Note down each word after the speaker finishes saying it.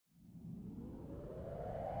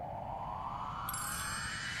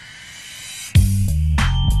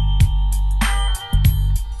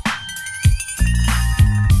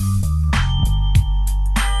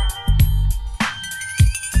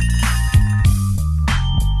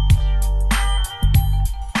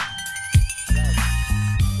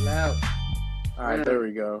There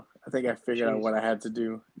we go. I think I figured out what I had to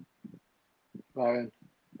do. All right.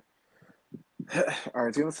 All right,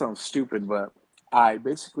 it's gonna sound stupid, but I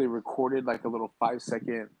basically recorded like a little 5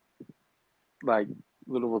 second like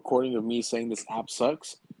little recording of me saying this app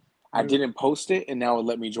sucks. I didn't post it, and now it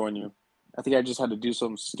let me join you. I think I just had to do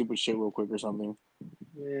some stupid shit real quick or something.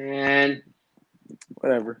 Man,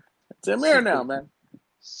 Whatever. It's a mirror now, man.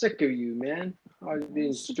 sick of you, man. Always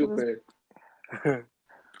being stupid. Well,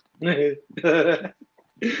 I'm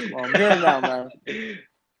here now, man.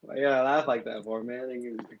 Why you gotta laugh like that for, man?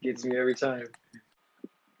 It gets me every time.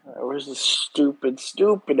 Where's the stupid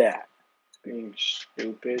at? Being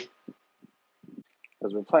stupid.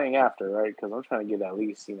 Because we're playing after, right? Because I'm trying to get at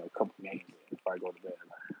least a couple games before I go to bed.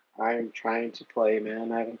 I am trying to play,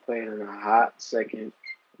 man. I haven't played in a hot second.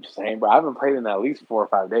 Same, but I haven't played in at least 4 or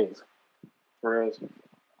 5 days. For us.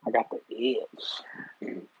 I got the itch.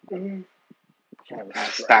 Mm-hmm.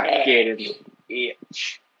 Stop getting the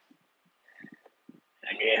itch.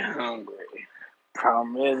 I get hungry.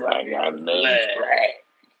 Problem is, I got no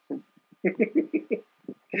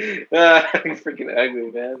You're freaking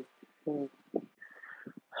ugly, man.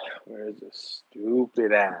 Where's the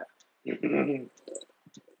stupid at?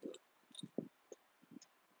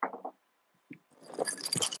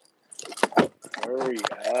 Hurry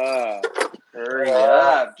up. Hurry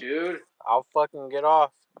up, dude. I'll fucking get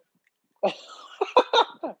off.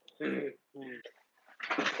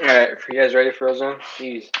 Alright, you guys ready for Ozone?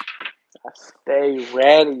 Jeez. I stay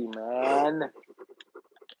ready, man.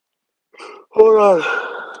 Hold on.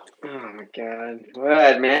 Oh my god.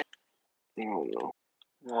 What, man? I don't know.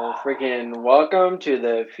 Well, freaking welcome to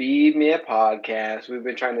the Feed Me a Podcast. We've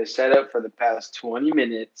been trying to set up for the past 20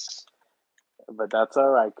 minutes. But that's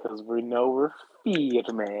alright, because we know we're feed,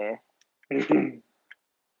 man.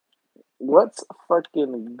 What's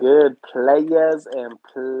fucking good players and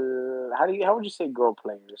how would you say girl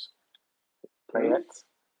players? Playettes?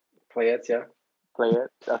 Playettes, yeah. Playettes?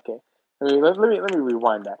 Okay. Let me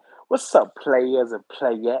rewind that. What's up, players and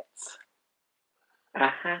playettes?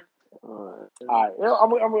 Uh-huh. Alright,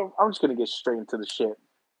 I'm just gonna get straight into the shit.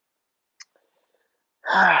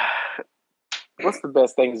 What's the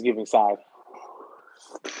best Thanksgiving side?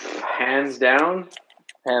 Hands down.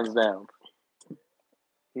 Hands down.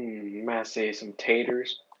 I'm gonna say some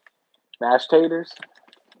taters. Mashed taters?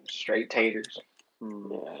 Straight taters.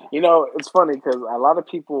 Yeah. It's funny because a lot of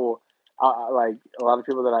people,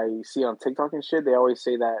 that I see on TikTok and shit, they always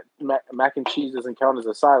say that mac and cheese doesn't count as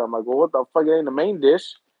a side. I'm like, well, what the fuck? It ain't a main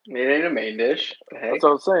dish. It ain't a main dish. That's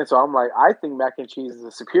what I'm saying. So I'm like, I think mac and cheese is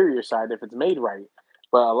a superior side if it's made right.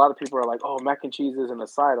 But a lot of people are like, oh, mac and cheese isn't a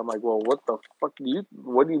side. I'm like, well, what the fuck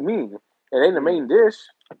what do you mean? It ain't a main dish.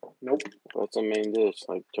 Nope. What's a main dish?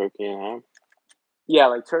 Like turkey and ham? Yeah,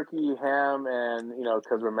 like turkey, ham, and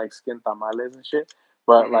because we're Mexican, tamales and shit.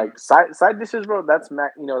 But like side dishes, bro, that's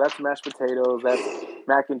that's mashed potatoes, that's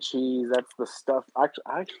mac and cheese, that's the stuff.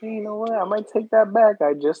 Actually, you know what? I might take that back.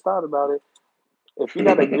 I just thought about it. If you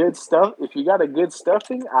got a good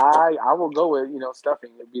stuffing, I will go with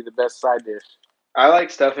stuffing. It'd be the best side dish. I like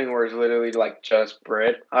stuffing where it's literally like just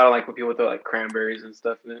bread. I don't like when people throw like cranberries and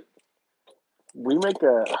stuff in it. We make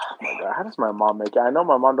oh my god, how does my mom make it? I know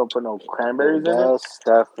my mom don't put no cranberries in it. The best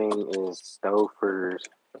stuffing is Stouffer's.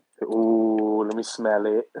 Ooh, let me smell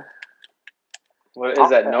it. What is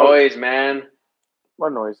that noise, man?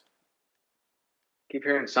 What noise? Keep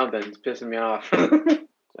hearing something. It's pissing me off.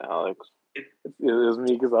 Alex. It was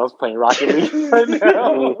me because I was playing Rocket League right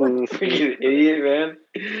now. Freaking idiot, man.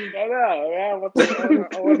 I know, man. I want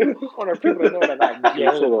people to know that I You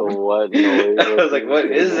said a what noise? I was like, what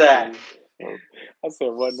is that? I said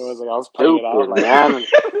what noise? Like I was playing it out. Like, man. I'm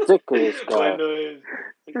sick of this guy. What noise?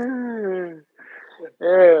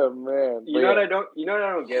 Yeah, man. You know what I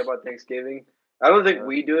don't get about Thanksgiving? I don't think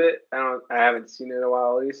we do it. I haven't seen it in a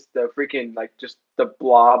while at least. The freaking just the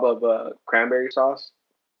blob of cranberry sauce.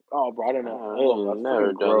 Oh, bro, I don't know. I've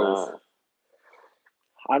never done that.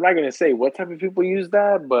 I'm not gonna say what type of people use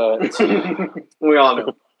that, but we all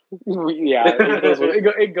know. Yeah,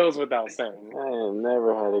 it goes without saying. I have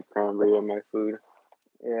never had a cranberry in my food.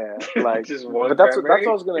 Yeah, like just one. But that's what I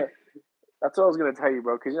was gonna. That's what I was gonna tell you,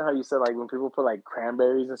 bro. Because you know how you said like when people put like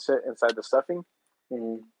cranberries and shit inside the stuffing.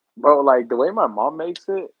 Mm-hmm. Bro, like the way my mom makes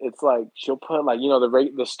it, it's like she'll put like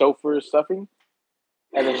the Stouffer stuffing,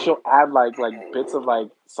 and then she'll add like bits of like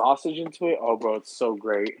sausage into it. Oh, bro, it's so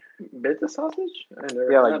great. Bits of sausage?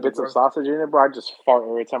 Yeah, like bits of sausage in it, bro. I just fart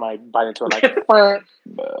every time I bite into it. Like,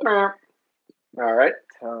 all right,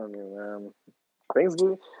 telling you, man.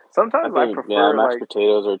 Thanksgiving. Sometimes I prefer mashed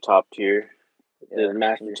potatoes are top tier. Yeah, There's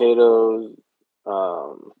mashed potatoes,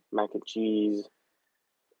 mac and cheese,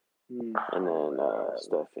 and then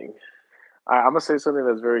stuffing. I'm gonna say something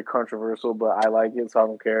that's very controversial, but I like it, so I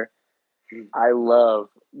don't care. I love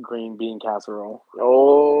green bean casserole.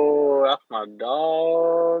 Oh, that's my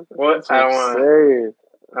dog. What? That's what I'm saying.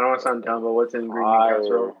 I don't want to sound dumb, but what's in green bean Fire.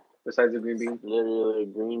 casserole besides the green bean? Literally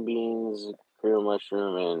green beans, cream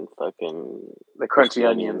mushroom, and fucking The crunchy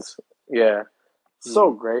onions. Yeah,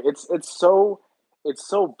 so great. It's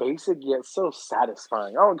so basic yet so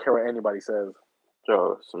satisfying. I don't care what anybody says.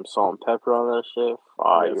 Throw some salt and pepper on that shit.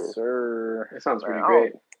 Fire. Yes, sir. It sounds pretty Man,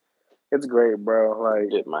 great. It's great, bro. Like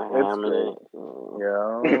Dip my ham in it.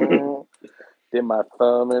 Yeah. Dip my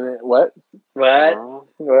thumb in it. What? What?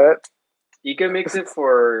 What? You can mix it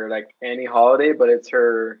for like any holiday, but it's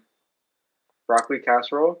her broccoli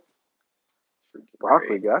casserole.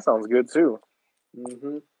 Broccoli. That sounds good too.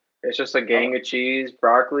 Mm-hmm. It's just a gang of cheese,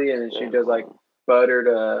 broccoli, and then she does like buttered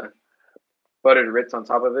Ritz on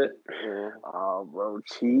top of it. Yeah. Oh, bro,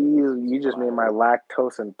 cheese! You just made my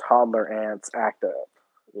lactose and toddler ants act up.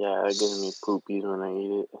 Yeah, it gives me poopies when I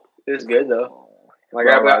eat it. It's good though. Like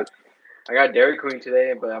Bro, I got Dairy Queen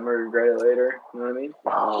today, but I'm gonna regret it later. You know what I mean?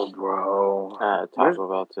 Oh, bro. I had Taco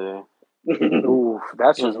Bell today. Ooh,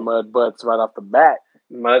 that's just mud butts right off the bat.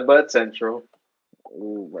 Mud butt central.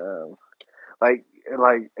 Ooh, man. Like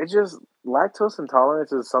it's just lactose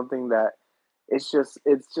intolerance is something that it's just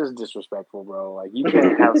disrespectful, bro. Like you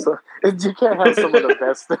can't have some of the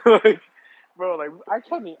best. Like, bro, like I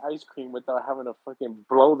can't eat ice cream without having to fucking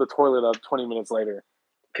blow the toilet up 20 minutes later.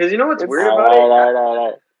 Cause you know what's weird All about it?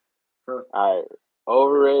 right. All right.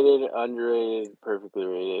 Overrated, underrated, perfectly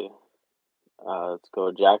rated. Let's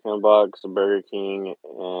go Jack in the Box, Burger King,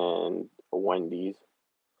 and Wendy's.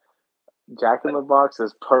 Jack in the Box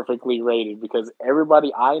is perfectly rated because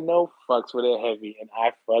everybody I know fucks with it heavy, and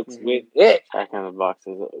I fucks with it. Jack in the Box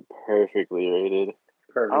is perfectly rated.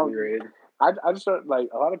 Perfectly rated. I just start, like,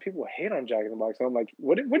 a lot of people hate on Jack in the Box, and I'm like,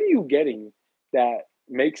 what are you getting that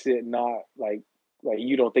makes it not like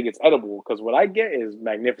you don't think it's edible? Because what I get is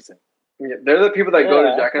magnificent. Yeah, they're the people that go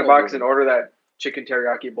to Jack in the Box and order that chicken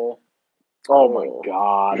teriyaki bowl. Oh my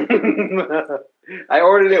god! I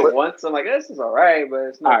ordered it once. I'm like, this is all right, but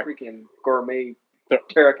it's not freaking gourmet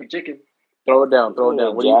teriyaki chicken. Throw it down.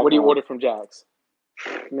 What do you order from Jack's?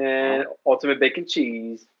 Man, ultimate bacon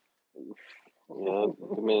cheese. Yeah,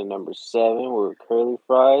 give me a number 7 with curly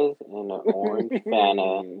fries and an orange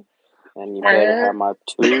Fanta, and you better have my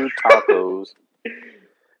 2 tacos.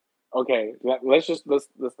 Okay, let's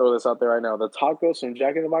throw this out there right now. The tacos from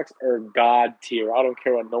Jack in the Box are god tier. I don't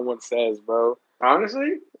care what no one says, bro.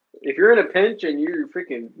 Honestly, if you're in a pinch and you're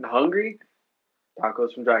freaking hungry,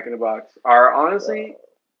 tacos from Jack in the Box are honestly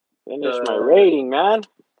finish my rating, man.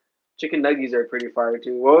 Chicken nuggets are pretty fire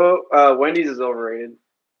too. Whoa, Wendy's is overrated.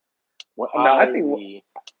 No, I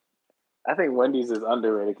think Wendy's is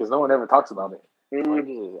underrated because no one ever talks about it.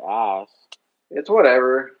 Wendy's is ass. It's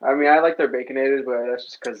whatever. I mean, I like their baconated, but that's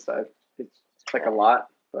just because it's like a lot.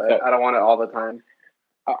 But I don't want it all the time.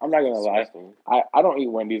 I'm not gonna lie. I don't eat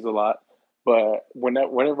Wendy's a lot, but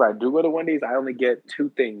whenever I do go to Wendy's, I only get 2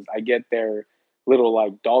 things. I get their little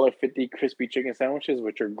like $1.50 crispy chicken sandwiches,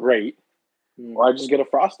 which are great, or I just get a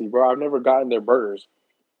Frosty, bro. I've never gotten their burgers.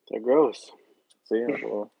 They're gross. See,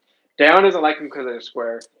 well. Darren doesn't like them because they're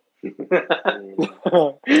square.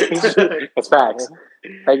 That's facts.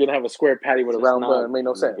 How you gonna have a square patty with a round bun? It made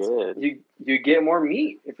no sense. Good. You get more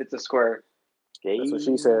meat if it's a square. That's what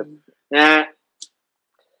she said. Nah.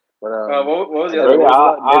 But what was the other one?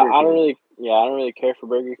 I I don't really care for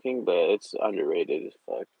Burger King, but it's underrated as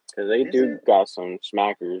fuck because they got some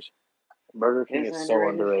smackers. Burger King is so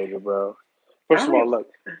underrated, bro. First of all, look.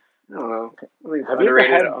 I don't know. I think it's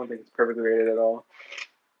underrated. I don't think it's perfectly rated at all.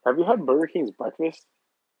 Have you had Burger King's breakfast?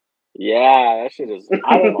 Yeah, that shit is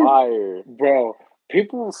fire, bro.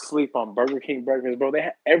 People sleep on Burger King breakfast, bro.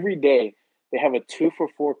 Every day they have a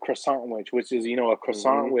 2-for-4 croissant which is a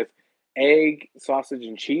croissant with egg, sausage,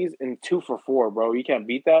 and cheese, and 2 for $4, bro. You can't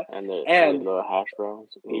beat that. And the little hash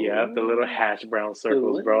browns. Yeah, the little hash brown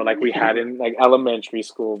circles, bro. Like we had in like elementary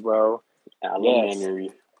school, bro. Elementary.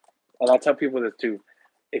 Yes. And I tell people this too.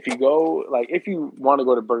 If you want to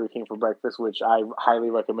go to Burger King for breakfast, which I highly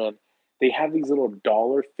recommend, they have these little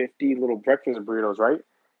 $1.50 little breakfast burritos, right?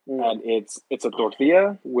 And it's a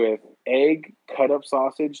tortilla with egg, cut up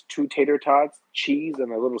sausage, 2 tater tots, cheese,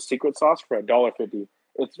 and a little secret sauce for $1.50.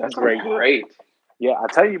 That's great. Yeah, I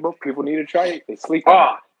tell you, bro, people need to try it. They sleep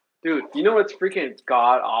on it. Dude, you know what's freaking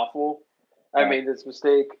god awful? I made this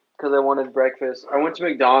mistake because I wanted breakfast. I went to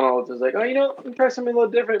McDonald's. I was like, let me try something a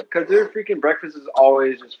little different because their freaking breakfast is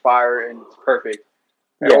always just fire and it's perfect.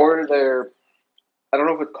 I ordered I don't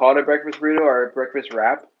know if it's called a breakfast burrito or a breakfast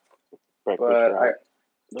wrap.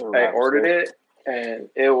 I ordered it, and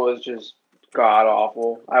it was just god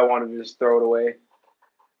awful. I wanted to just throw it away.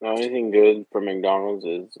 The only thing good for McDonald's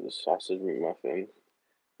is the sausage McMuffin.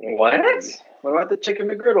 What? What about the chicken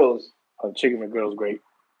McGriddles? Oh, chicken McGriddle's great.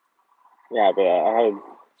 Yeah, but I had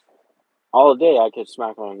all day I could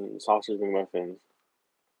smack on sausage McMuffins.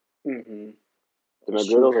 Mm-hmm. The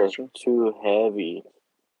McGriddles are too heavy.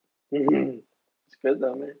 It's good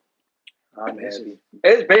though, man. I'm happy.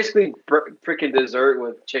 It's basically freaking dessert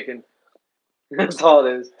with chicken. That's all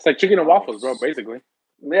it is. It's like chicken and waffles, bro. Basically.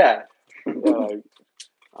 Yeah.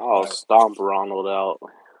 I'll stomp Ronald out.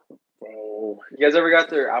 Bro. You guys ever got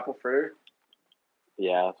their apple fritter?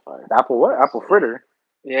 Yeah, that's fine. Apple what? Apple fritter.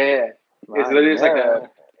 Yeah. It's literally just like a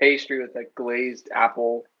pastry with like glazed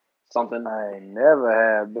apple something. I never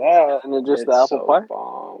had that. Isn't it just the apple pie?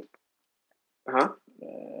 Bomb. Huh?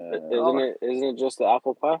 Isn't it just the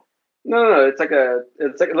apple pie? No. It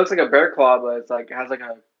looks like a bear claw, but it has like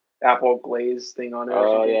a apple glaze thing on it.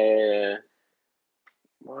 Oh yeah.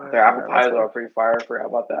 Their apple pies are pretty fire. I forgot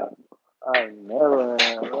about that. I never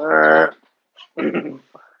had.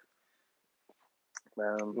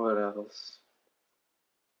 What else?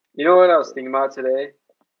 You know what I was thinking about today?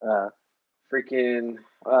 Freaking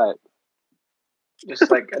what?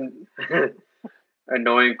 Just like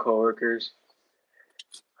annoying coworkers.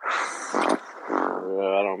 I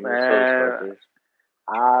don't miss those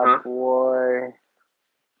fuckers. Boy.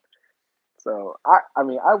 So I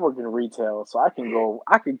mean I work in retail, so I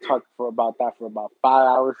can talk for about 5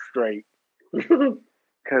 hours straight.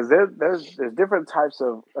 Because there's different types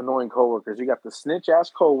of annoying coworkers. You got the snitch ass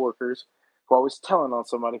coworkers who are always telling on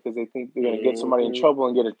somebody because they think they're gonna get somebody in trouble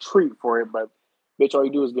and get a treat for it, but bitch, all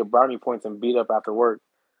you do is get brownie points and beat up after work.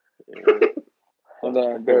 And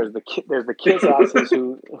then there's the kiss asses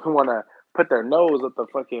who want to put their nose up the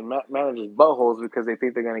fucking manager's buttholes because they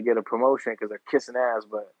think they're gonna get a promotion because they're kissing ass.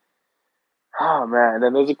 But oh man, and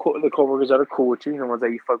then there's the coworkers that are cool with you, the ones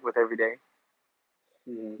that you fuck with every day.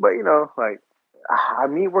 Mm-hmm. But you know, like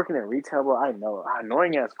me working in retail, bro, I know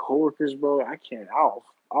annoying ass coworkers, bro. I can't.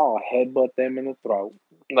 I'll headbutt them in the throat.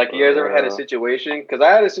 Like you guys ever had a situation? Because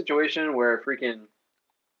I had a situation where freaking,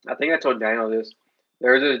 I think I told Daniel this.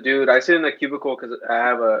 There was this dude. I sit in the cubicle because I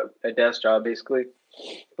have a desk job basically,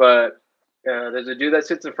 but there's a dude that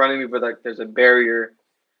sits in front of me, but like there's a barrier,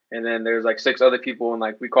 and then there's like 6 other people, and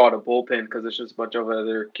like we call it a bullpen because it's just a bunch of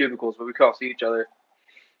other cubicles, but we can all see each other.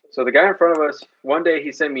 So the guy in front of us, one day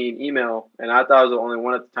he sent me an email, and I thought I was the only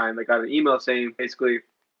one at the time. I got an email saying basically,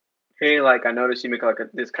 hey, like I noticed you make like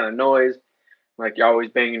this kind of noise, like you're always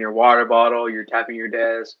banging your water bottle, you're tapping your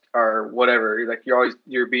desk, or whatever. Like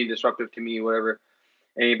you're being disruptive to me, whatever.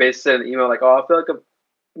 And he basically said in the email like, oh, I feel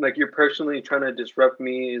like you're personally trying to disrupt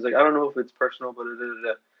me. He's like, I don't know if it's personal, but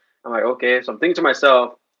I'm like, okay. So I'm thinking to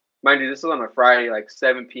myself, mind you, this is on a Friday, like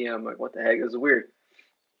 7 p.m. Like, what the heck? This is weird.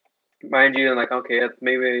 Mind you, and like, okay,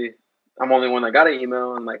 maybe I'm only one that got an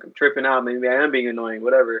email, and like I'm tripping out. Maybe I am being annoying,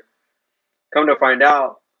 whatever. Come to find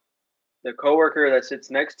out, the coworker that sits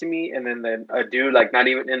next to me, and then a dude like not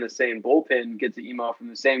even in the same bullpen gets an email from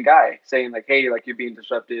the same guy saying like, hey, like you're being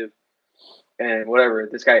disruptive, and whatever.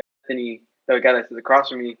 This guy Anthony, the guy that sits across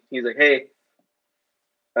from me, he's like, hey,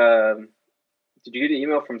 did you get an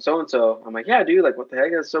email from so and so? I'm like, yeah, dude. Like, what the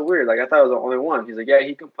heck? That's so weird. Like, I thought I was the only one. He's like, yeah,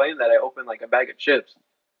 he complained that I opened like a bag of chips.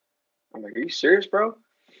 I'm like, are you serious, bro?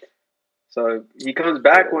 So he comes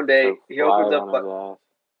back one day. He opens up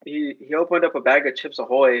he opened up a bag of Chips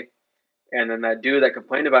Ahoy, and then that dude that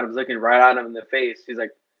complained about him is looking right at him in the face. He's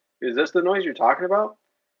like, "Is this the noise you're talking about?"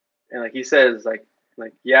 And like he says, like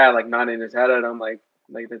yeah, like nodding his head at him, like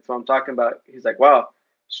that's what I'm talking about. He's like, "Wow,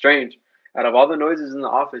 strange. Out of all the noises in the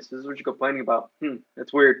office, this is what you're complaining about.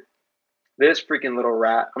 That's weird." This freaking little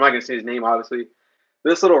rat. I'm not gonna say his name, obviously.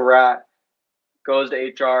 This little rat goes to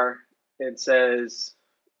HR and says,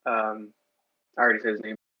 I already said his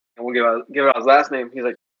name. I won't give out his last name. He's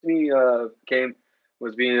like, he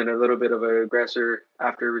was being a little bit of an aggressor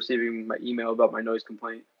after receiving my email about my noise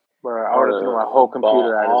complaint. Bro, I would have threw my whole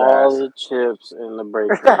computer at his ass. All the chips in the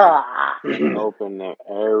break room. Open them,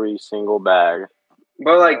 every single bag.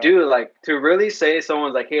 But like, dude, like to really say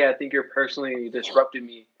someone's like, hey, I think you're personally disrupting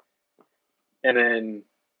me, and then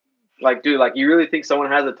like, dude, like you really think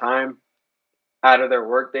someone has the time out of their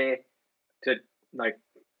workday to like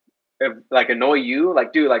annoy you?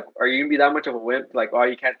 Like, dude, like, are you gonna be that much of a wimp? Like, oh,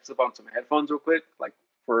 you can't slip on some headphones real quick, like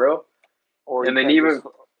for real? Or and then even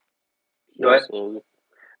what?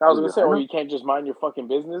 I was gonna say, or you can't just mind your fucking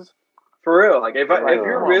business. For real, like if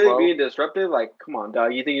you're really being disruptive, like, come on,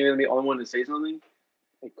 dog. You think you're gonna be the only one to say something?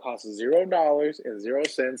 It costs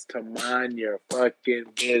 $0.00 to mind your fucking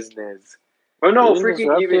business. Oh no,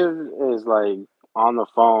 freaking even is like on the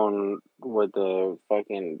phone with the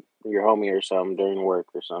fucking your homie or something during work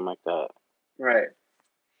or something like that. Right.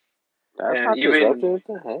 That's And not disruptive.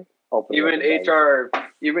 What the heck?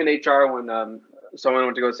 Even HR when someone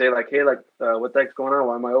went to go say like, hey, like what the heck's going on?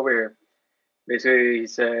 Why am I over here? Basically, he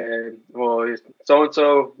said, well, so and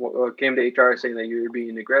so came to HR saying that you were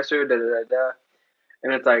being an aggressor, da da da da.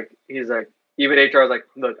 And it's like he's like, even HR is like,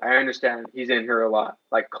 look, I understand he's in here a lot.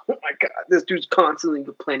 Like, oh my god, this dude's constantly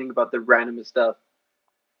complaining about the randomest stuff.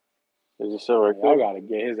 Is he still working? I gotta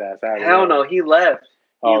get his ass out of here. Hell no, he left.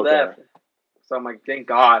 He Okay. left. So I'm like, thank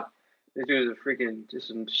God. This dude is a freaking just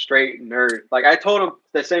some straight nerd. Like I told him,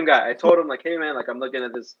 the same guy. I told him like, hey man, like I'm looking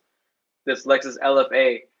at this Lexus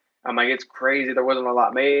LFA. I'm like, it's crazy. There wasn't a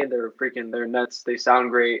lot made. They're nuts. They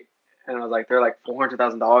sound great. And I was like, they're like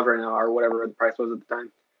 $400,000 right now or whatever the price was at the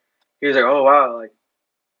time. He was like, oh wow,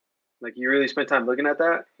 like you really spent time looking at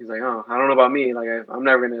that? He's like, oh, I don't know about me. Like I'm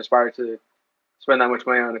never gonna aspire to spend that much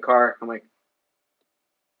money on a car. I'm like,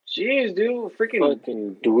 jeez, dude,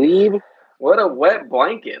 fucking dweeb. What a wet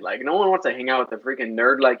blanket. Like, no one wants to hang out with a freaking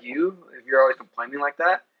nerd like you if you're always complaining like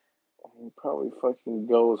that. He probably fucking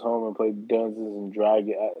goes home and play Dungeons and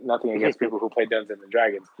Dragons. Nothing against people who play Dungeons and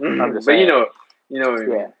Dragons. I'm just saying. You know what I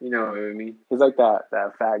mean. You know what I mean. He's like that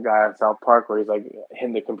fat guy in South Park where he's like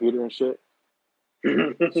hitting the computer and shit.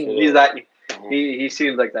 He's that. He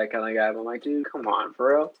seems like that kind of guy. But I'm like, dude, come on,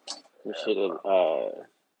 for real. You should have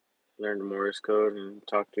learned Morse code and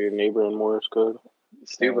talked to your neighbor in Morse code.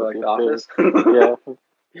 Stupid like The Office. Yeah.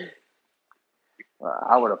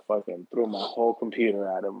 I would have fucking threw my whole computer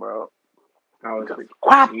at him, bro. I was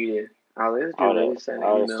like, heated. I would have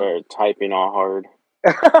started typing all hard.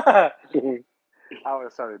 I would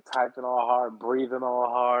have started typing all hard, breathing all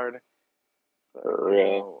hard.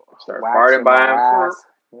 Start farting by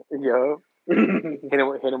him. Yo.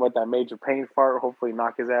 hit him with that major pain fart. Hopefully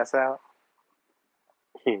knock his ass out.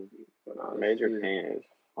 Major pain is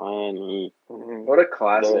funny. What a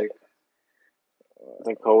classic.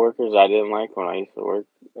 The coworkers I didn't like when I used to work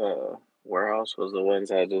warehouse was the ones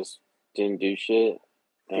that just didn't do shit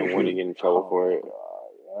and wouldn't get in trouble for it.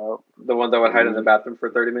 The ones that would hide in the bathroom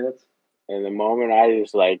for 30 minutes? And the moment I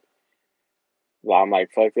just I'm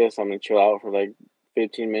like, fuck this, I'm gonna chill out for like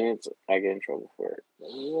 15 minutes, I get in trouble for it.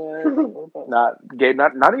 Not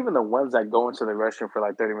even the ones that go into the restroom for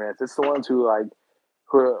like 30 minutes. It's the ones who are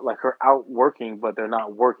out working, but they're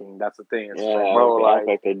not working. That's the thing. It's act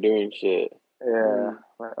like they're doing shit. Yeah.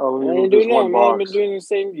 Like, let me move this one box. I've been doing the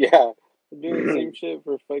same. Yeah, I'm doing the same shit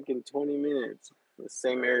for fucking 20 minutes. The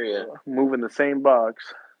same area, moving the same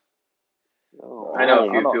box. I know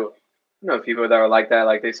a few people. I know people that are like that.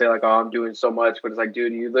 Like they say, like, "Oh, I'm doing so much," but it's like,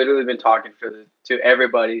 dude, you've literally been talking to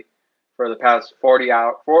everybody for the past 40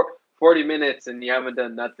 minutes, and you haven't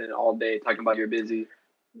done nothing all day talking about you're busy.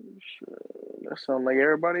 Sure. That sounds like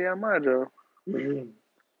everybody at my job. Don't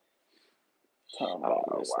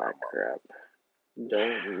miss that crap.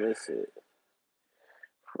 Don't miss it.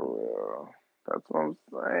 For real. That's what I'm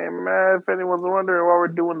saying, man. If anyone's wondering why we're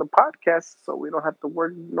doing the podcast, so we don't have to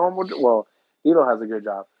work normal. Well, Dito has a good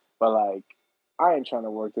job, but like, I ain't trying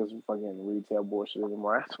to work this fucking retail bullshit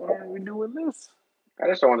anymore. That's why we're doing this. I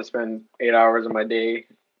just don't want to spend 8 hours of my day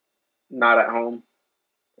not at home.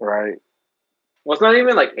 Right. Well, it's not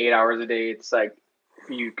even like 8 hours a day. It's like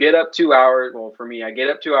you get up 2 hours. Well, for me, I get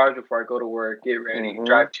up 2 hours before I go to work, get ready,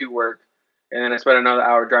 drive to work, and then I spend another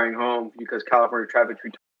hour driving home because California traffic's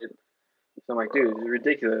retarded. So I'm like, dude, this is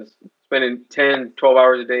ridiculous. Spending 10, 12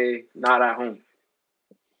 hours a day not at home.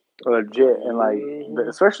 Legit. And like,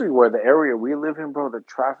 especially where the area we live in, bro, the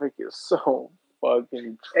traffic is so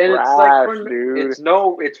fucking trash, and it's like dude.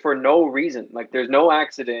 It's for no reason. Like, there's no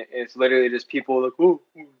accident. It's literally just people like, oh,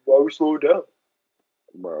 why we slow down?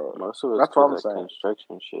 Bro, most of that's what I'm saying.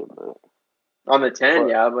 Construction shit, but on the 10,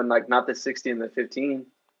 yeah, but like not the 60 and the 15.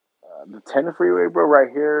 The 10 freeway, bro, right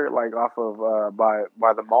here, like off of by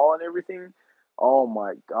the mall and everything. Oh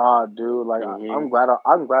my god, dude! Like I'm glad I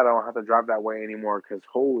don't have to drive that way anymore. Cause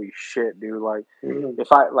holy shit, dude! Like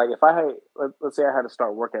if I had let's say I had to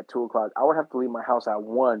start work at 2:00, I would have to leave my house at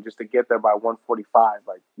 1 just to get there by 1:45.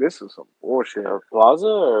 Like this is some bullshit. The Plaza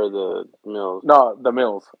or the Mills? No, the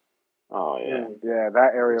Mills. Oh yeah, yeah,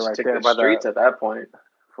 that area just right take there the streets at that point.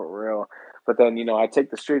 For real. But then I take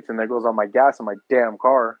the streets and there goes all my gas in my damn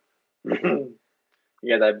car.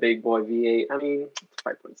 Yeah, that big boy V8. I mean, it's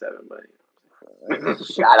 5.7, but.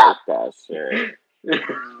 Shut up, that shit.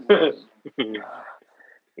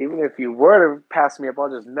 Even if you were to pass me up, I'll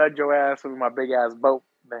just nudge your ass with my big ass boat.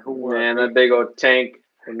 Man, that big old tank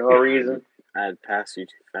for no reason. I'd pass you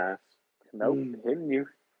too fast. Nope, hitting you.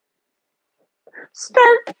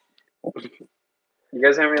 Skirt. You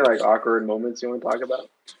guys have any like awkward moments you want to talk about?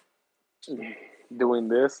 Doing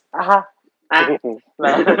this. Aha. Ah.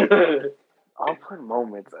 Awkward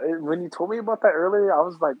moments. When you told me about that earlier, I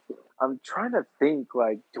was like, I'm trying to think.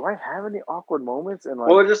 Like, do I have any awkward moments? And like,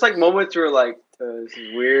 Well, just like moments where like this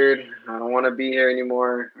is weird. I don't want to be here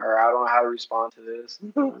anymore, or I don't know how to respond to this.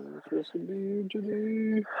 I'm supposed to be here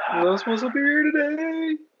today. I'm not supposed to be here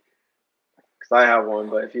today. Because I have one,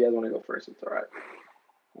 but if you guys want to go first, it's all right.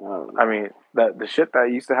 I mean, the shit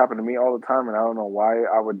that used to happen to me all the time, and I don't know why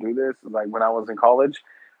I would do this. Like when I was in college,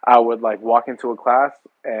 I would like walk into a class,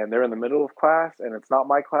 and they're in the middle of class, and it's not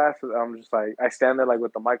my class. And I'm just like, I stand there like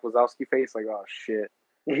with the Mike Wazowski face, like, oh shit.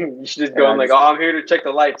 You should just go and like, I'm here to check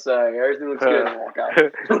the lights. Everything looks good. And walk out.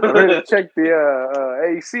 I'm here to check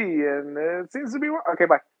the AC, and it seems to be okay.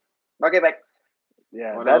 Bye. Okay, bye.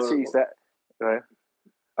 Yeah, Well, that's no, what you said. Go ahead.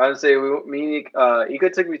 I would say me, Ika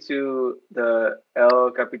took me to the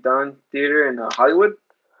El Capitan Theater in Hollywood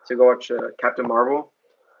to go watch Captain Marvel.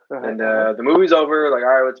 And the movie's over. Like, all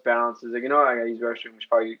right, let's bounce. He's like, you know what? I gotta use the restroom. We should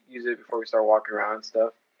probably use it before we start walking around and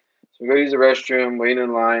stuff. So we go use the restroom, waiting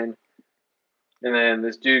in line. And then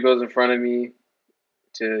this dude goes in front of me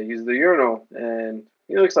to use the urinal. And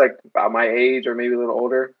he looks like about my age or maybe a little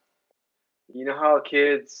older. You know how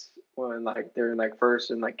kids, when like they're in like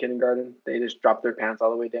first and like kindergarten, they just drop their pants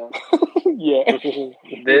all the way down? Yeah.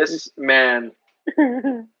 This man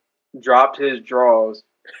dropped his drawers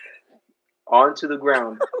onto the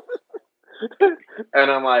ground.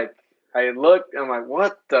 And I'm like, I'm like,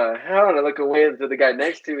 what the hell? And I look away to the guy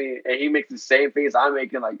next to me, and he makes the same face I'm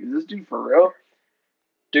making. Like, is this dude for real?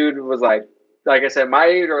 Dude was like I said, my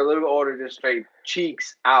age or a little bit older, just straight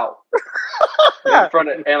cheeks out in front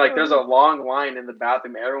of, and like there's a long line in the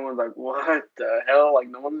bathroom. Everyone's like, what the hell? Like,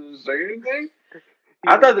 no one's saying anything.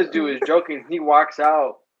 I thought this dude was joking. He walks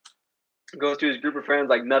out, goes to his group of friends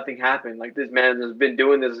like nothing happened. Like, this man has been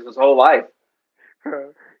doing this his whole life.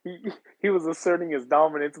 He was asserting his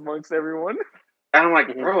dominance amongst everyone. And I'm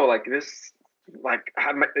like, bro, like this, like,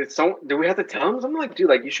 it's so. Do we have to tell him something? Like, dude,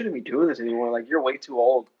 like you shouldn't be doing this anymore. Like, you're way too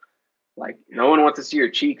old. Like, no one wants to see your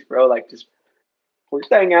cheeks, bro. Like, just put your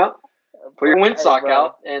thing out, put your windsock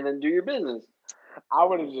out, and then do your business. I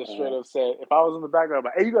would have just straight up said, if I was in the background,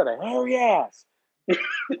 like, hey, you got a hairy ass.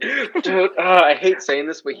 Dude, I hate saying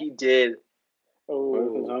this, but he did. What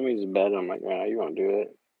if his homie's bet him? Like, nah, you won't do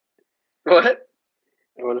it. What?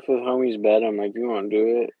 What if his homie's bet him? Like, you won't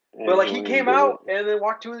do it. But like, he came out and then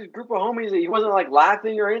walked to his group of homies. He wasn't like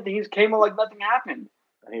laughing or anything. He just came out like nothing happened.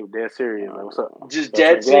 He was dead serious. Like, what's up? Just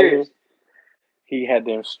dead serious. He had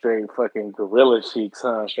them straight fucking gorilla cheeks,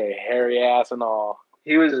 huh? Straight hairy ass and all.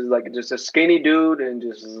 He was like just a skinny dude and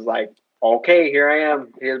just like, okay, here I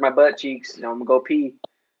am. Here's my butt cheeks. I'm gonna go pee.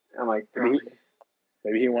 I'm like,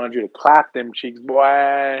 maybe he wanted you to clap them cheeks,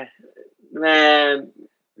 boy. Man,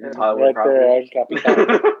 that's Hollywood right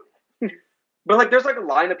there. But like, there's like a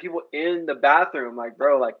line of people in the bathroom. Like,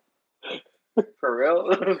 bro, like, for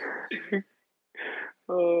real.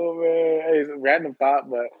 Oh man, hey, it's a random thought,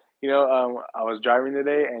 but you know, I was driving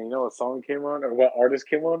today, and you know what song came on, or what artist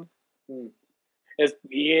came on? It's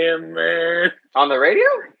man. On the radio?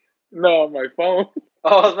 No, on my phone.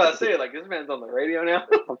 Oh, I was about to say, like, this man's on the radio now.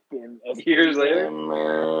 Years later.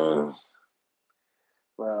 Man.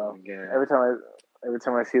 Well, every time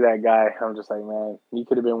I see that guy, I'm just like, man, he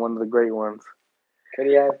could have been one of the great ones. Could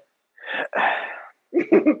he have?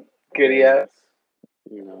 Could he have?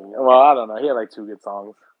 You know, well, I don't know. He had like 2 good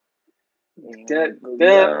songs.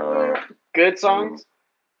 Good songs?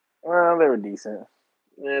 Well, they were decent.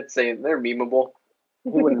 Let's say they're memeable. He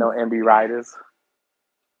wouldn't know MB Riders.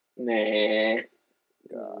 Nah.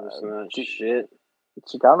 Shit.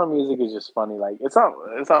 Chicano music is just funny. Like, it's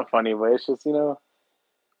not funny, but it's just, you know.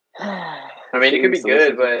 I mean, it could be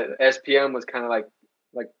good, but SPM was kind of like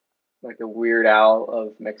the Weird Al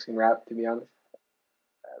of Mexican rap, to be honest.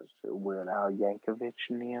 That's Weird Al Yankovic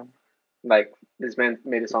name. Like, this man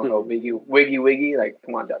made a song called Wiggy Wiggy. Like,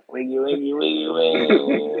 come on, Doug. Wiggy Wiggy Wiggy Wiggy.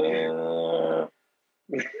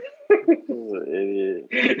 Idiot.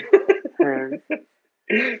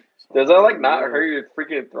 Does that like not hurt your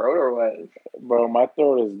freaking throat or what? Bro, my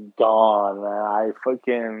throat is gone, man. I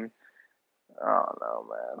don't know,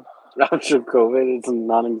 man. After COVID, it's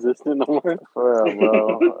non-existent no more. For real,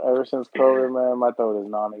 bro. Ever since COVID, man, my throat is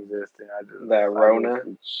non-existent. Rona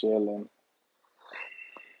chilling.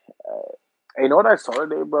 You know what I saw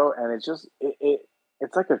today, bro? And it's just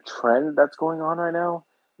it's like a trend that's going on right now.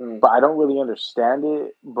 But I don't really understand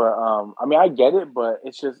it. But I mean, I get it, but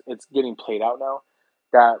it's getting played out now.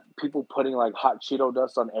 That people putting like hot Cheeto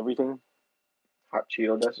dust on everything. Hot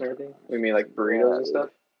Cheeto dust and everything? You mean like burritos and stuff?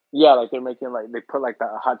 Yeah, like they're making like they put like the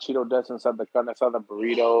hot Cheeto dust inside the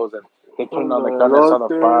burritos, and they put it on the carne asada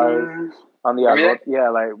fries on the arroz. Yeah,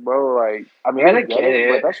 like bro, like I mean I get it,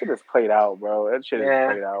 but that shit is played out, bro. That shit is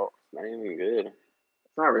played out. Not even good.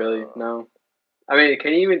 It's not really. No. I mean,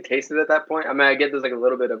 can you even taste it at that point? I mean, I get there's like a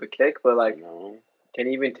little bit of a kick, but like, can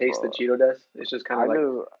you even taste the Cheeto dust? It's just kind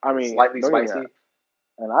of slightly spicy.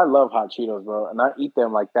 And I love hot Cheetos, bro, and I eat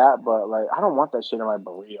them like that. But like, I don't want that shit in my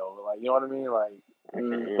burrito. Like, you know what I mean? Like,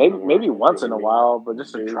 maybe once in a while, but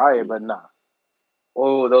just to try it. But nah.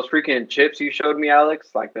 Oh, those freaking chips you showed me,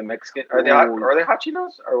 Alex, like the Mexican. Are they hot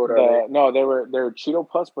Cheetos or what are they? No, they're Cheeto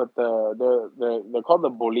Puffs, but they're called the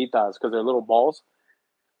bolitas because they're little balls.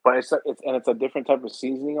 But it's a different type of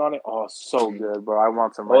seasoning on it. Oh, so good, bro! I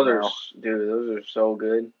want some right now. Dude, those are so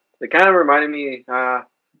good. They kind of reminded me. I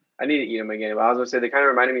need to eat them again. But I was gonna say they kind of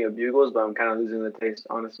reminded me of Bugles, but I'm kind of losing the taste,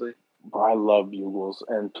 honestly. Bro, I love Bugles,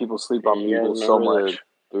 and people sleep on Bugles so much.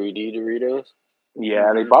 3D Doritos.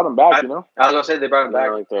 Yeah, they brought them back. You know, I was gonna say they brought them back,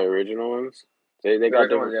 like the original ones. They got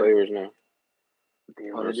different flavors now.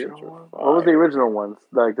 What was the original ones?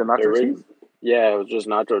 Like the nacho cheese? Yeah, it was just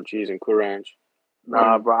nacho cheese and Cool Ranch.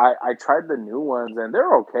 Nah, bro, I tried the new ones and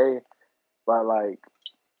they're okay, but like,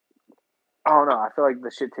 I don't know. I feel like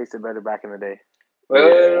the shit tasted better back in the day. Wait.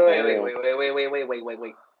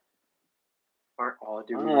 Aren't all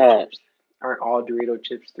Dorito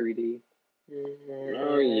chips 3D?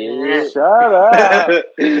 Oh yeah. Shut up.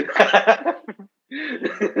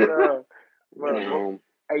 Bro.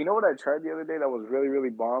 Hey, you know what I tried the other day that was really,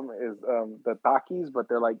 really bomb is the Takis, but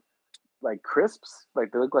they're like crisps.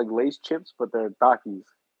 Like they look like Lay's chips, but they're Takis.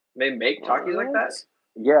 They make Takis like that?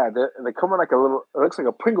 Yeah, they come in like a little. It looks like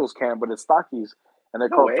a Pringles can, but it's Takis, and they're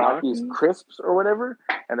called Takis crisps or whatever,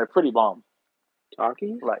 and they're pretty bomb.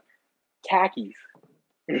 Takis? Like Takis.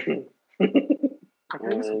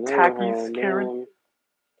 Takis, Karen.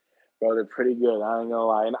 Bro, they're pretty good. I ain't gonna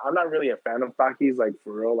lie. And I'm not really a fan of Takis, like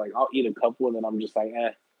for real. Like I'll eat a couple and then I'm just like,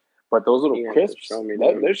 eh. But those little crisps, their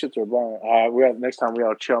shits are bomb. Next time we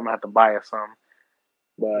all chill, I'm gonna have to buy us some.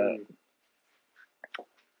 But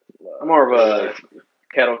I'm more of a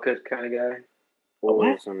kettle cooked kind of guy.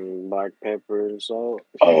 Or some black pepper and salt.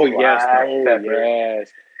 Oh yes, pepper.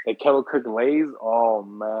 Yes. The kettle cooked Lay's. Oh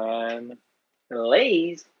man,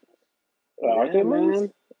 Lay's. Aren't they Lay's?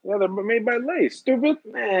 Yeah, they're made by Lay's. Stupid.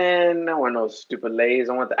 Man, no one knows stupid Lay's.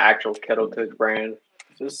 I want the actual kettle cooked brand.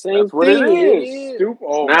 It's the same thing. What it is. Stupid.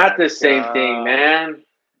 Oh, it's not the same thing, man.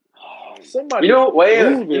 Somebody. You know what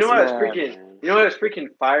is freaking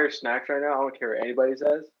fire snacks right now? I don't care what anybody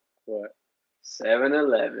says. What?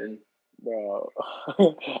 7-Eleven. Bro,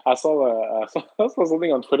 I saw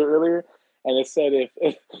something on Twitter earlier, and it said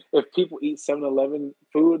if people eat 7-Eleven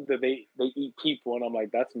food, that they eat people, and I'm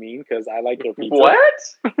like, that's mean because I like their pizza. What?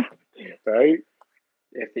 Right?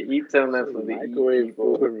 If they eat 7-Eleven food, they microwave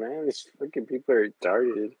food, man. These fucking people are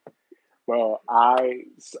retarded. Bro, I'll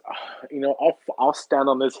stand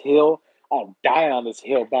on this hill. I'll die on this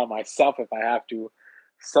hill by myself if I have to.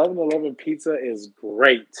 7-Eleven pizza is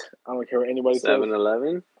great. I don't care what anybody says.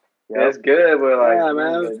 7-Eleven? Yeah, it's good, but like, yeah,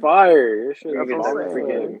 man, it's fire. This shit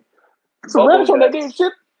some ranch on that damn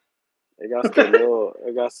shit. It got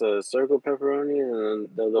the circle pepperoni and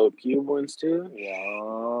the little cube ones too.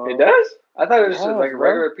 Yeah, it does. I thought it was just like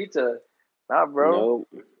regular pizza. Nah, bro. Nope.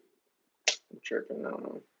 I'm tripping. I don't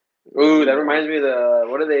know. Ooh, that reminds me of the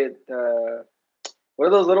what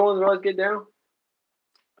are those little ones we always get down?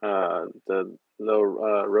 The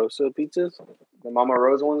little Rosa pizzas. The Mama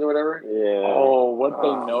Rosa ones or whatever? Yeah. Oh, what they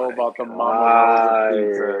know about the Mama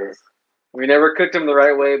Rosa pizzas. We never cooked them the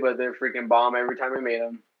right way, but they're freaking bomb every time we made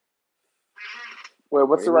them. Wait,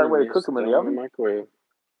 what's the right way to cook them in the oven? Microwave.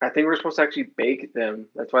 I think we're supposed to actually bake them.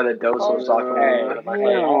 That's why the dough's so soft.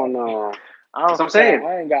 No. That's what I'm saying.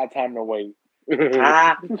 I ain't got time to wait.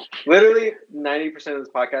 Literally 90% of this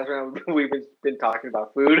podcast right now, we've been talking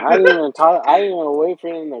about food. I didn't even wait for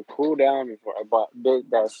them to cool down before I bit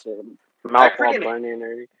that shit. Mouth all burning and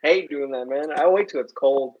everything. Hate doing that, man. I wait till it's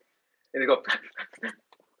cold and it go.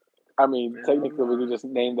 I mean, technically, we could just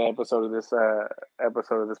name the episode of this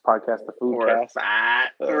podcast the Foodcast.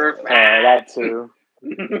 We're fat. That too.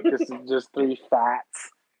 just 3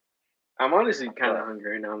 fats. I'm honestly kind of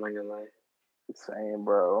hungry now. I'm not gonna lie. Same,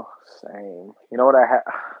 bro. Same. You know what I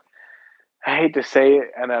hate to say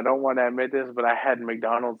it, and I don't want to admit this, but I had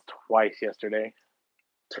McDonald's twice yesterday.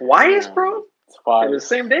 Twice, bro? Twice. In the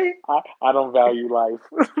same day? I don't value life.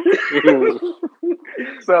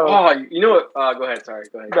 So, you know what? Go ahead. Sorry.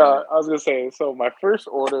 Go ahead. No, I was gonna say. So my first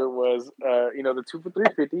order was, the 2 for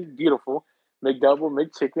 $3.50, beautiful McDouble,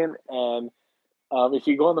 McChicken, and If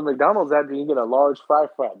you go on the McDonald's app, you can get a large fry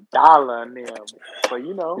for $1 now. So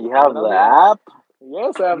you know, You have the app?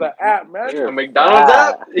 Yes, I have the app, man. A McDonald's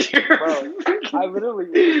app? Bro, I literally,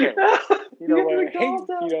 you know what? Hey,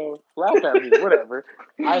 you know, laugh at me, whatever.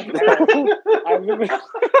 I literally. I didn't even know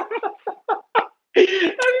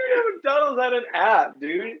McDonald's had an app,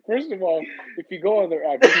 dude. First of all, if you go on their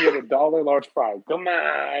app, you can get $1 large fry. Come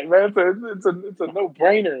on, man, it's a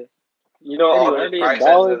no-brainer. You know, all the prices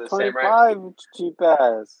are the same, right? Cheap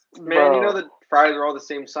ass. Man, you know the fries are all the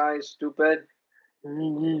same size, stupid.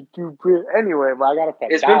 Anyway, but I got to pay.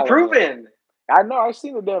 It's been proven. I know. I've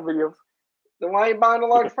seen the damn videos. Then why are you buying a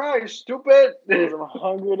large fry? You're stupid. Because I'm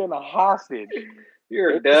hungry and a hostage.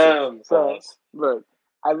 You're dumb. So, look,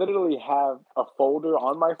 I literally have a folder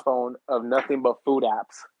on my phone of nothing but food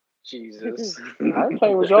apps. Jesus. I ain't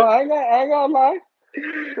playing with y'all. I ain't gonna lie.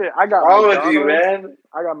 I got wrong with you, man.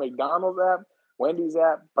 I got McDonald's app, Wendy's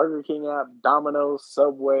app, Burger King app, Domino's,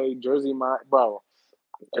 Subway, Jersey Mike's. Bro,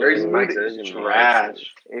 Jersey Mike's is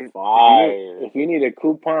trash. If you need a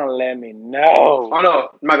coupon, let me know. Oh,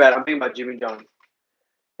 no. My bad. I'm thinking about Jimmy John's.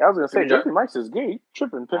 I was going to say, Jersey Mike's is good.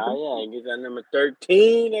 Tripping, pimping. Oh, yeah. Get that number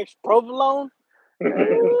 13, extra provolone.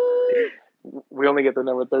 We only get the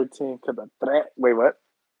number 13 because of threat. Wait, what?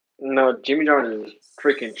 No, Jimmy John's is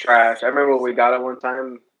freaking trash. I remember we got it one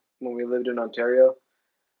time when we lived in Ontario,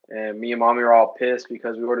 and me and Mommy were all pissed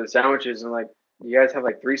because we ordered sandwiches and like, you guys have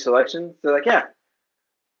like 3 selections? They're like, yeah.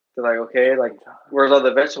 They're like, okay, like, where's all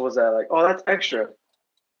the vegetables at? Like, oh, that's extra.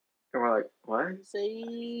 And we're like, what?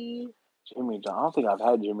 See? Jimmy John. I don't think I've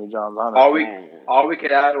had Jimmy John's on. All we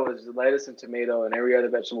could add was lettuce and tomato, and every other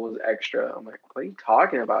vegetable was extra. I'm like, what are you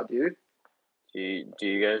talking about, dude? Do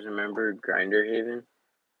you guys remember Grinder Haven?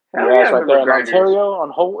 Yeah, it's right there in Ontario, on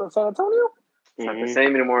Holt in San Antonio. It's not the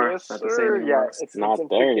same anymore. Yes, it's not the same anymore. Yeah, it's not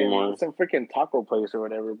there anymore. It's some freaking taco place or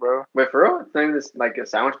whatever, bro. Wait, for real? It's not even this, like a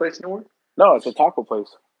sandwich place anymore? No, it's a taco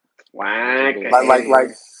place. Whack.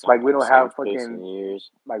 Like we don't have fucking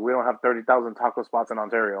like we don't have 30,000 taco spots in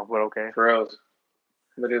Ontario, but okay. For real.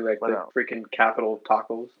 Literally like the freaking capital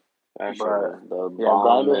tacos.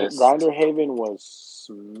 Grinder Haven was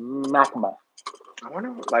smackma. I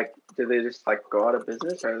wonder, like, did they just like go out of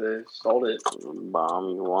business or they sold it? It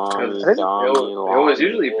was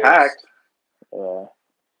usually packed. Yeah.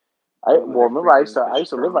 Remember I used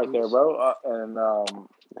to live right there, bro, and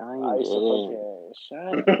I used to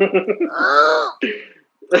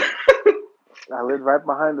I lived right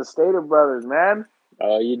behind the Stater Brothers, man.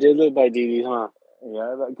 Oh, you did live by DD's, huh?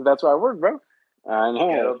 Yeah, that's where I work, bro. I know.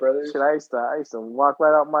 Ghetto Brothers. Shit, I used to walk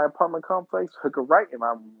right out my apartment complex, hook a right, and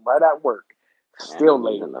I'm right at work. Still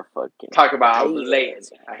late in the fucking. Talk about I was late.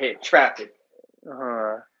 I hit traffic.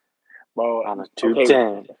 Well, on a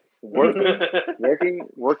 210.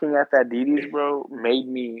 Working at that DD's, bro, made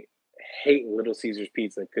me hate Little Caesars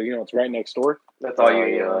Pizza because you know it's right next door. That's all you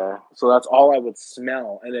eat. So that's all I would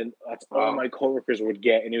smell, and then that's all my coworkers would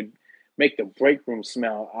get, and it would make the break room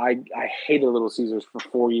smell. I hated Little Caesars for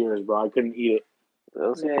 4 years, bro. I couldn't eat it.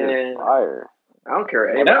 Little Caesars fire. I don't care.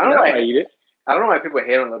 I eat it. I don't know why people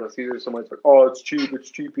hate on Little Caesars so much. Like, oh, it's cheap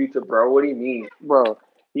pizza, bro. What do you mean, bro?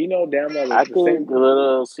 You know damn well. I think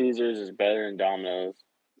Little Caesars is better than Domino's.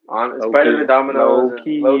 It's better than Domino's.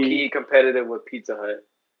 Low key competitive with Pizza Hut.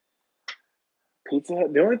 Pizza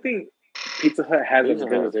Hut. The only thing Pizza Hut has as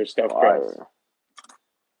good as their stuffed crust.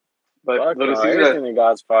 But Little Caesars, everything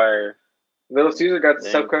God's fire. Little Caesar got the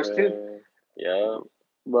stuffed crust too. Yeah,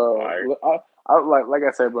 bro. Like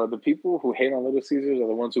I said, bro. The people who hate on Little Caesars are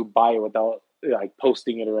the ones who buy it without like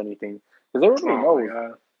posting it or anything. Because everybody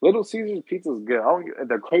knows Little Caesars pizza is good.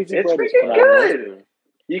 The crazy bread is good.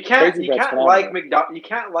 You can't like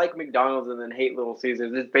McDonald's and then hate Little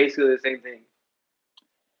Caesars. It's basically the same thing.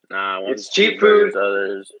 Nah, it's cheap food.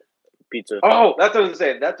 Others pizza. Oh, that's what I was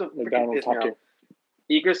saying. That's what McDonald's pissed me off.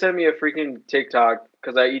 Eker sent me a freaking TikTok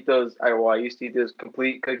because I eat those. I used to eat those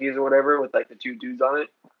complete cookies or whatever with like the 2 dudes on it.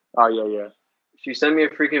 Oh yeah. She sent me a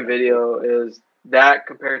freaking video. Is that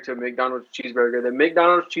compared to a McDonald's cheeseburger? The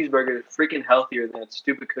McDonald's cheeseburger is freaking healthier than that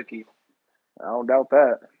stupid cookie. I don't doubt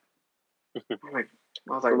that. I was like,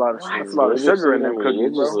 that's a lot of sugar in them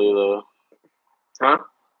cookies, bro. Huh?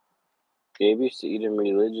 Gabe used to eat them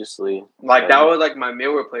religiously. Like that was like my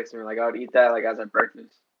meal replacement. Like I would eat that like as a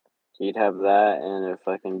breakfast. He'd have that and a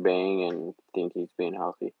fucking bang and think he's being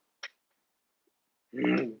healthy.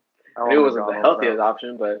 It wasn't the healthiest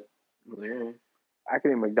option, but I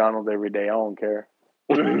can eat McDonald's every day. I don't care.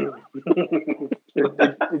 Did you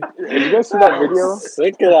guys see that video?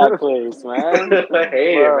 Sick of that place, man. I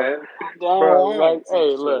hate it, man. Bro, like,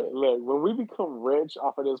 hey, look. When we become rich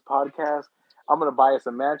off of this podcast, I'm gonna buy us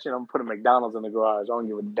a mansion. I'm gonna put a McDonald's in the garage. I don't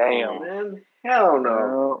give a damn. Man, hell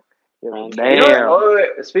no. Damn. You know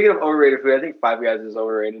what? Speaking of overrated food, I think Five Guys is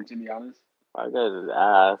overrated, to be honest. Five Guys is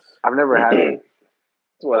ass. I've never had it.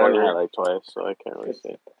 It's whatever. I only had like twice, so I can't really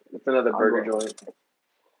say. It's another burger joint.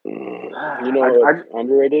 You know,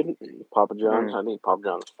 underrated? Papa John's. I think Papa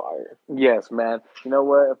John's is fire. Yes, man. You know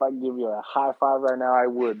what? If I could give you a high five right now, I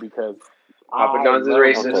would, because Papa John's is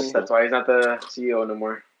racist. That's why he's not the CEO no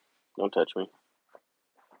more. Don't touch me.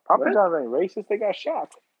 Papa John's ain't racist. They got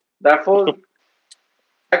shot. That fool.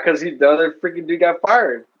 Because the other freaking dude got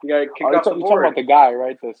fired. He got kicked off the board. You talking about the guy,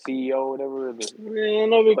 right? The CEO or whatever. Man,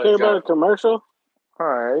 nobody care about a commercial. All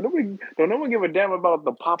right. Don't no one give a damn about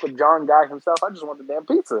the Papa John guy himself. I just want the damn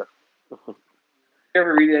pizza. You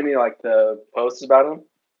ever read any, like, the posts about him?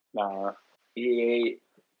 Nah. He ate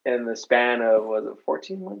in the span of,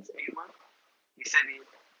 14 months? 8 months? He said he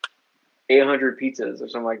ate 800 pizzas or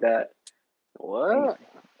something like that. What?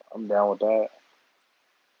 I'm down with that.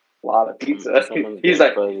 A lot of pizza. He's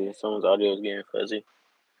like fuzzy. Someone's audio is getting fuzzy. I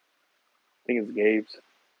think it's Gabe's.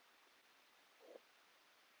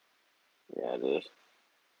 Yeah, it is.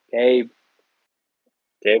 Gabe,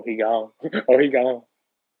 he gone. Oh, he gone.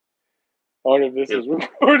 I wonder if this is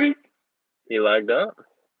recording. He lagged out?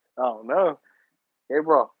 I don't know.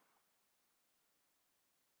 Gabriel,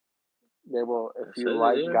 if you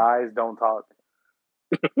like guys, don't talk.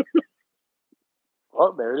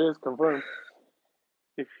 Oh, there it is. Confirmed.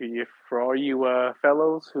 If for all you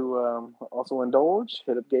fellows who also indulge,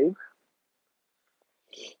 hit up Gabe.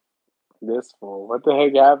 This fool. What the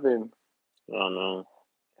heck happened? I don't know.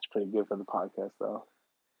 It's pretty good for the podcast, though.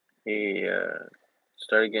 He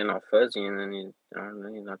started getting all fuzzy, and then he's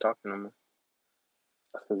not talking no more.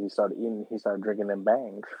 That's because he started eating. He started drinking them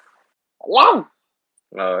bangs. Wow!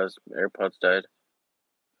 Oh, his AirPods died.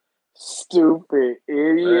 Stupid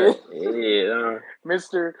idiot. Idiot.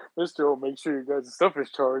 Mister, make sure you guys' stuff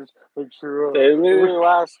is charged. Make sure. They literally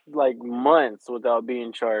last like months without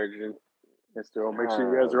being charged. Mister, make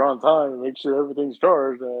sure you guys are on time. Make sure everything's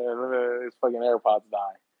charged. And his fucking AirPods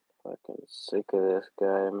die. Fucking sick of this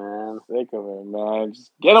guy, man. Sick of it, man.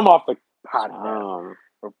 Just get him off the podcast.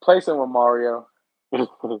 Replace him with Mario.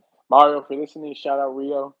 Mario, if you're listening, shout out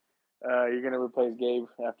Rio. You're gonna replace Gabe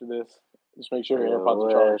after this. Just make sure your AirPods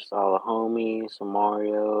are charged. All the homies,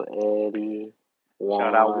 Mario, Eddie, Juan,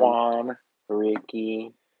 shout out Juan,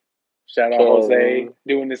 Ricky, shout out Kevin. Jose,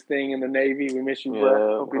 doing this thing in the Navy. We miss you,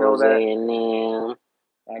 bro. Hope you know that.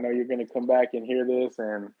 I know you're gonna come back and hear this,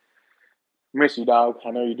 and miss you, dog.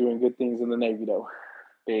 I know you're doing good things in the Navy, though.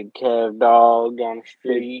 Big Kev dog on the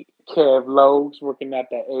street. Big Kev Logs working at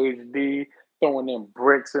the HD, throwing them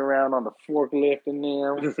bricks around on the forklift and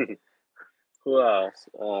them. Who else?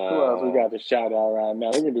 Who else we got to shout out right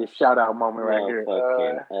now? We're going to do a shout out moment right here.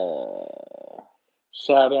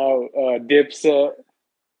 Shout out Dipset.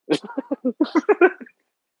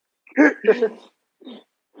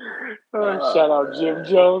 Shout out Jim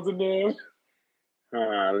Jones and them.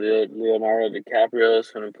 Leonardo DiCaprio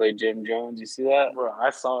is going to play Jim Jones. You see that? Bro,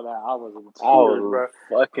 I saw that. I was in tears, bro.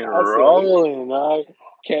 Fucking rolling, dog.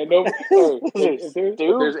 Can't nobody.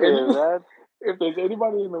 If there's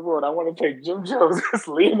anybody in the world, I want to take Jim Jones as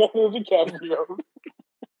Leonardo DiCaprio.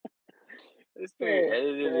 This dude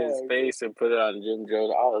edited his face and put it on Jim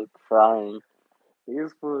Jones. I was crying.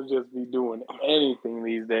 These fools just be doing anything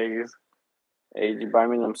these days. Hey, did you buy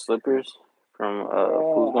me them slippers from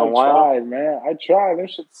Fools Gone Wild? I tried, man. I tried. Them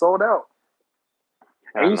shit sold out.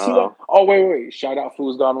 And you see that? Oh, wait. Shout out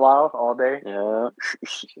Fools Gone Wild all day. Yeah.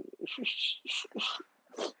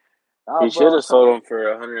 He should have sold them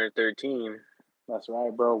for 113. That's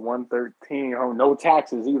right, bro. 113. Oh, no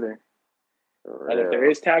taxes either. And if there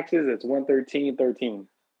is taxes, it's 113.13.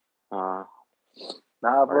 Nah,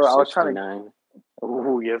 bro. I was trying to.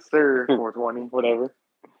 Oh, yes, sir. 420, whatever.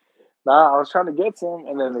 Nah, I was trying to get some,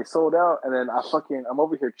 and then they sold out, and then I'm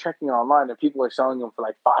over here checking online, and people are selling them for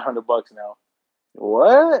like $500 now.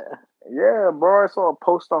 What? Yeah, bro. I saw a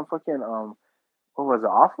post on fucking what was it,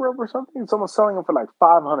 OfferUp or something? Someone's selling them for like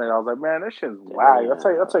 $500. I was like, man, this shit's whack. That's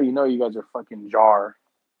how you know you guys are fucking jar.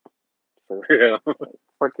 For real.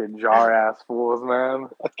 Fucking jar ass fools, man.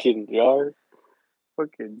 Fucking jar.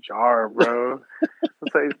 Fucking jar, bro.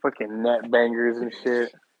 That's like fucking net bangers and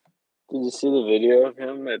shit. Did you see the video of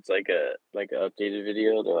him? It's like an updated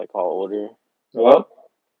video. They're like all older. What?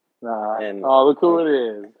 Nah. And look who it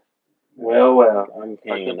is. Well. I'm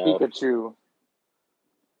hanging like the Pikachu.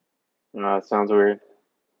 No, it sounds weird.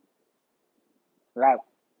 Loud.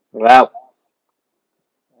 What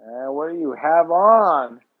do you have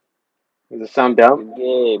on? Does it sound dumb?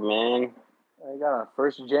 Good, man. I got on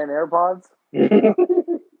first gen AirPods.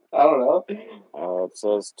 I I don't know. It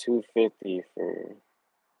says $250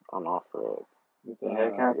 on off-road. What the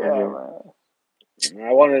heck happened Yeah, here? man.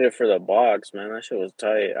 I wanted it for the box, man. That shit was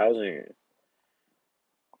tight. I didn't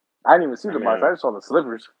even see the box. I just saw the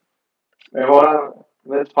slippers. Hey, hold on.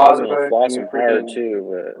 Let's I pause was it gonna quick. floss Let me them hard freaking too,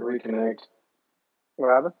 but reconnect. What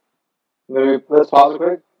happened? Let's pause it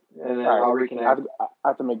quick, and then All I'll right. reconnect. I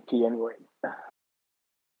have to make pee anyway.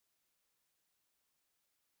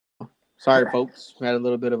 Sorry, folks. We had a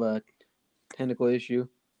little bit of a technical issue.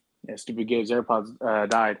 Yeah, stupid Gabe's AirPods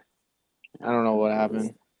died. I don't know what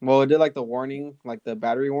happened. Well, it did like the warning, like the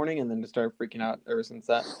battery warning, and then it started freaking out ever since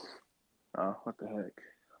that. Oh, what the heck?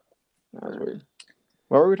 That was weird.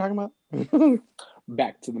 What were we talking about?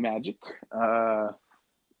 Back to the magic. Well,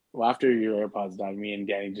 after your AirPods died, me and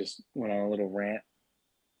Danny just went on a little rant.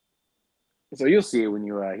 So you'll see it when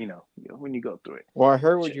you when you go through it. Well, I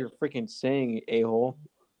heard what you were freaking saying, a-hole.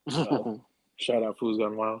 Shout out Fool's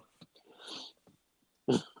Gone Wild.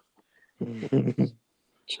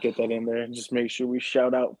 Just get that in there. Just make sure we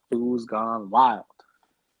shout out Fool's Gone Wild.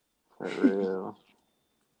 for real.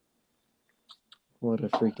 What a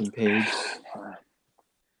freaking page.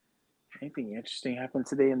 Anything interesting happened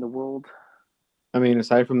today in the world? I mean,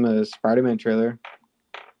 aside from the Spider-Man trailer.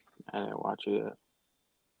 I didn't watch it yet.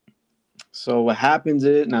 So what happens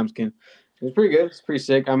is, no, I'm just kidding. It's pretty good. It's pretty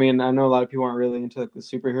sick. I mean, I know a lot of people aren't really into like the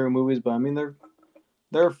superhero movies, but I mean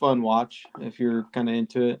they're a fun watch if you're kind of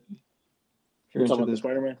into it. If You're talking about the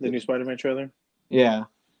Spider-Man, the new Spider-Man trailer? Yeah.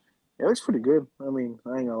 It looks pretty good. I mean,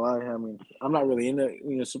 I ain't gonna lie. I mean, I'm not really into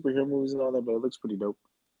superhero movies and all that, but it looks pretty dope.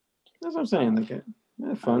 That's what I'm saying. Like,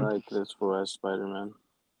 yeah, fun. I like this fool as Spider-Man.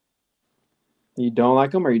 You don't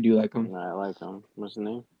like him or you do like him? I like him. What's his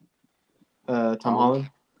name? Tom Holland.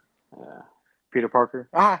 Yeah. Peter Parker.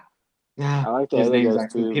 Ah, I like the his other name's guys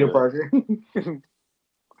actually too. Peter but Parker.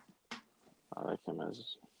 I like him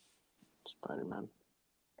as Spider-Man.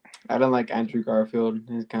 I don't like Andrew Garfield.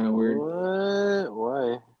 He's kind of weird. What?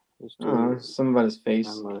 Why? He's I don't know, something about his face.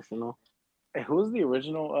 emotional. hey, who was the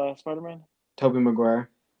original Spider-Man? Tobey Maguire.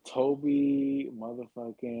 Tobey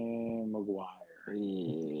motherfucking Maguire.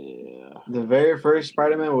 Yeah. The very first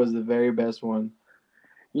Spider-Man was the very best one.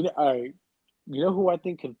 You know who I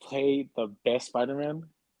think could play the best Spider-Man?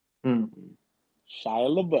 Hmm. Shia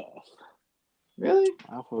LaBeouf. Really?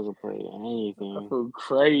 I could play anything. I feel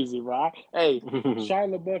crazy, bro. Hey, Shia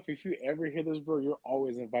LaBeouf, if you ever hear this, bro, you're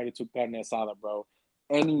always invited to Carne Asada, bro.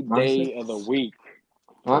 Any day of the week.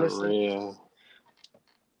 Honestly. Real.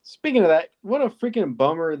 Speaking of that, what a freaking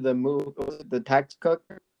bummer the movie was. The Tax Cook.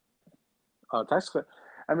 I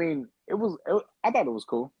mean, I thought it was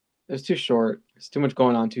cool. It was too short. It's too much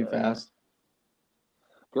going on too fast.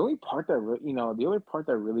 The only part that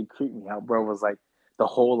really creeped me out, bro, was like the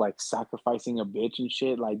whole like sacrificing a bitch and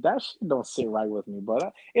shit. Like that shit don't sit right with me,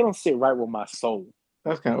 bro. It don't sit right with my soul.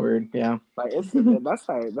 That's kind of weird. Yeah. Like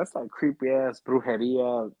that's like creepy ass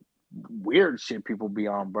brujeria, weird shit people be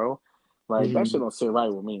on, bro. Like that shit don't sit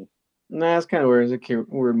right with me. Nah, it's kind of weird. It's a cute,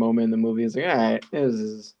 weird moment in the movie. It's like, all right, this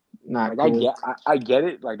is not like cool. I get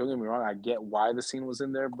it. Like don't get me wrong, I get why the scene was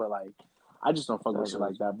in there, but like I just don't fuck with shit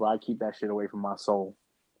like that, bro. I keep that shit away from my soul.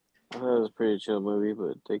 I thought it was a pretty chill movie,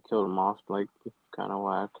 but they killed him off like kind of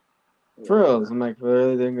whack. For real, I'm like,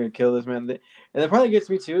 really? They're gonna kill this man? And it probably gets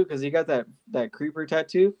me too because he got that creeper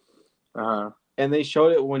tattoo. And they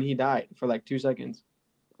showed it when he died for like 2 seconds.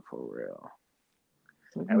 For real.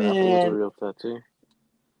 Like, man, that was a real tattoo.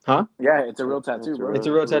 Huh? Yeah, it's a real tattoo, bro. It's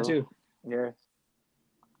a real tattoo. Yeah.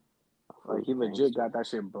 Like he legit got that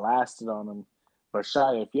shit blasted on him. But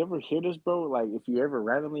Shia, if you ever hear this, bro, like if you ever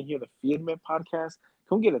randomly hear the Feed Me podcast,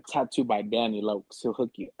 come get a tattoo by Danny Lokes. He'll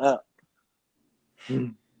hook you up. Yeah,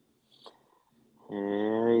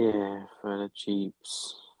 for the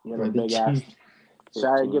cheaps. Get a big ass.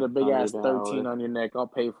 Shia, get a big ass 13 on your neck. I'll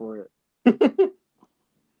pay for it.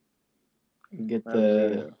 Get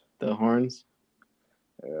the horns.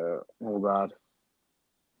 Oh God.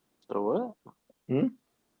 The what?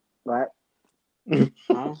 What?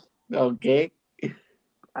 Huh? Okay.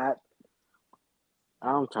 I'm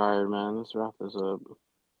tired, man. Let's wrap this up.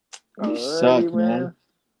 You suck, man.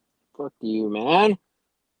 Fuck you, man.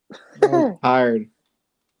 I'm tired.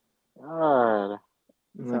 God.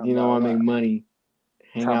 Like, you don't want to make money.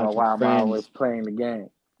 Hang out with your friends. I'm always playing the game.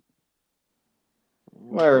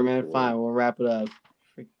 Whatever, man. Fine. We'll wrap it up.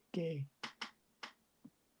 Freaking gay.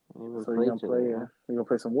 So you're gonna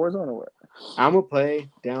play some Warzone or what? I'm gonna play.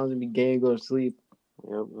 Down's gonna be gay and go to sleep.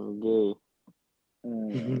 Yep, I'm gay.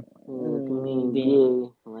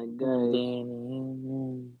 Like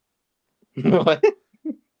What?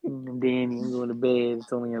 Danny, I'm going to bed.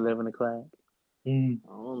 It's only 11 o'clock.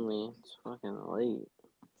 Only. It's fucking late.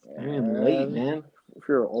 I am late, man. If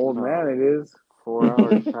you're an old man, it is. 4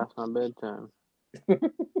 hours past my bedtime.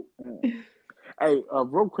 Hey,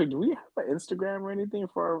 real quick, do we have an Instagram or anything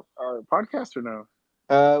for our podcast or no?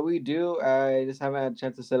 We do. I just haven't had a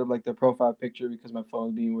chance to set up like the profile picture because my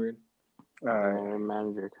phone's being weird. Our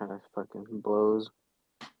manager kind of fucking blows.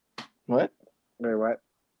 What? Wait, what?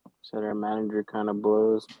 Said our manager kind of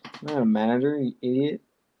blows. I'm not a manager, you idiot.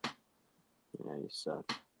 Yeah, you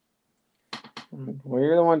suck. Well,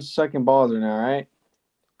 you're the one sucking balls right now, right?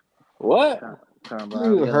 What?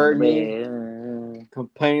 You heard me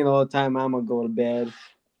complaining all the time. I'm gonna go to bed.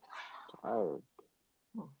 Tired.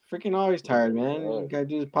 Freaking always tired, man. You gotta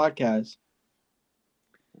do this podcast.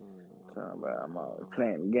 I'm always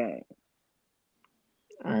playing the game.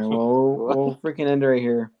 All right, well, we'll freaking end it right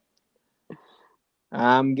here.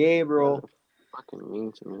 I'm Gabriel. Fucking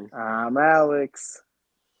mean to me. I'm Alex.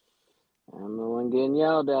 I'm the one getting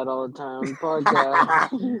yelled at all the time on the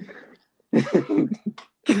podcast.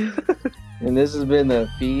 And this has been the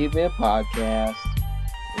Feed Me Podcast.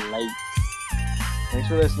 Late. Thanks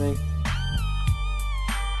for listening.